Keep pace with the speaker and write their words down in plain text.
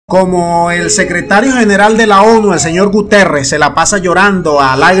Como el secretario general de la ONU, el señor Guterres, se la pasa llorando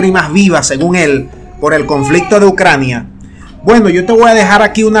a lágrimas vivas, según él, por el conflicto de Ucrania, bueno, yo te voy a dejar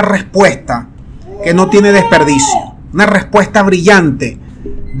aquí una respuesta que no tiene desperdicio. Una respuesta brillante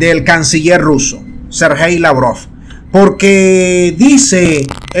del canciller ruso, Sergei Lavrov. Porque dice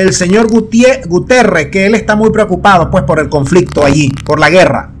el señor Guterres que él está muy preocupado pues por el conflicto allí, por la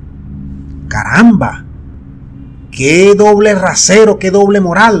guerra. ¡Caramba! ¡Qué doble rasero, qué doble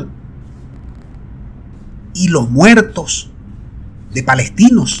moral! Y los muertos de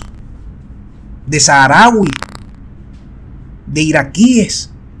palestinos, de saharauis, de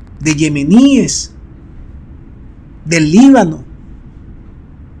iraquíes, de yemeníes, del Líbano,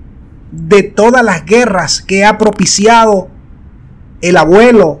 de todas las guerras que ha propiciado el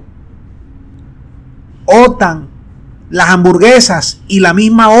abuelo, OTAN, las hamburguesas y la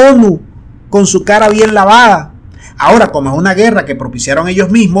misma ONU con su cara bien lavada. Ahora, como es una guerra que propiciaron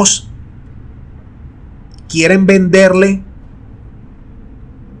ellos mismos, quieren venderle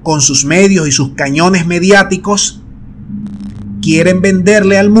con sus medios y sus cañones mediáticos, quieren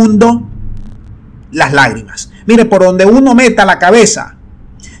venderle al mundo las lágrimas. Mire, por donde uno meta la cabeza,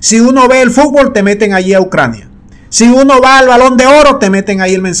 si uno ve el fútbol, te meten allí a Ucrania. Si uno va al Balón de Oro, te meten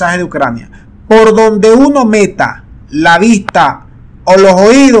ahí el mensaje de Ucrania. Por donde uno meta la vista o los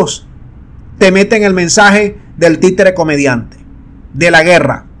oídos, te meten el mensaje del títere comediante, de la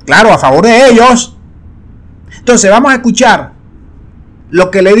guerra. Claro, a favor de ellos. Entonces vamos a escuchar lo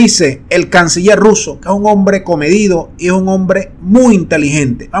que le dice el canciller ruso, que es un hombre comedido y es un hombre muy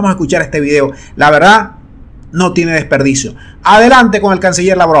inteligente. Vamos a escuchar este video. La verdad, no tiene desperdicio. Adelante con el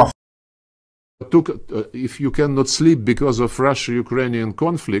canciller Lavrov. If you cannot sleep because of Russia-Ukrainian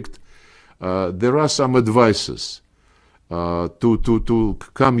conflict, there are some advices to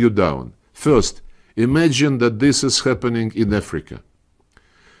calm you down. First, imagine that this is happening in Africa.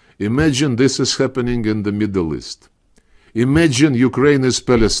 Imagine this is happening in the Middle East. Imagine Ukraine is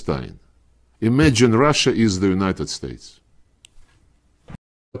Palestine. Imagine Russia is the United States.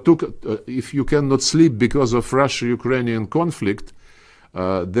 If you cannot sleep because of Russia-Ukrainian conflict,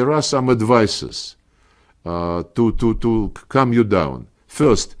 there are some advices to calm you down.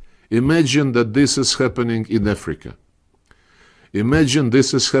 First, imagine that this is happening in Africa. Imagine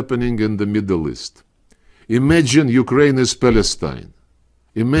this is happening in the Middle East. Imagine Ukraine is Palestine.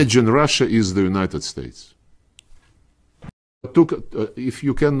 Imagine Russia is the United States. If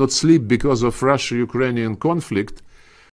you cannot sleep because of Russia-Ukrainian conflict,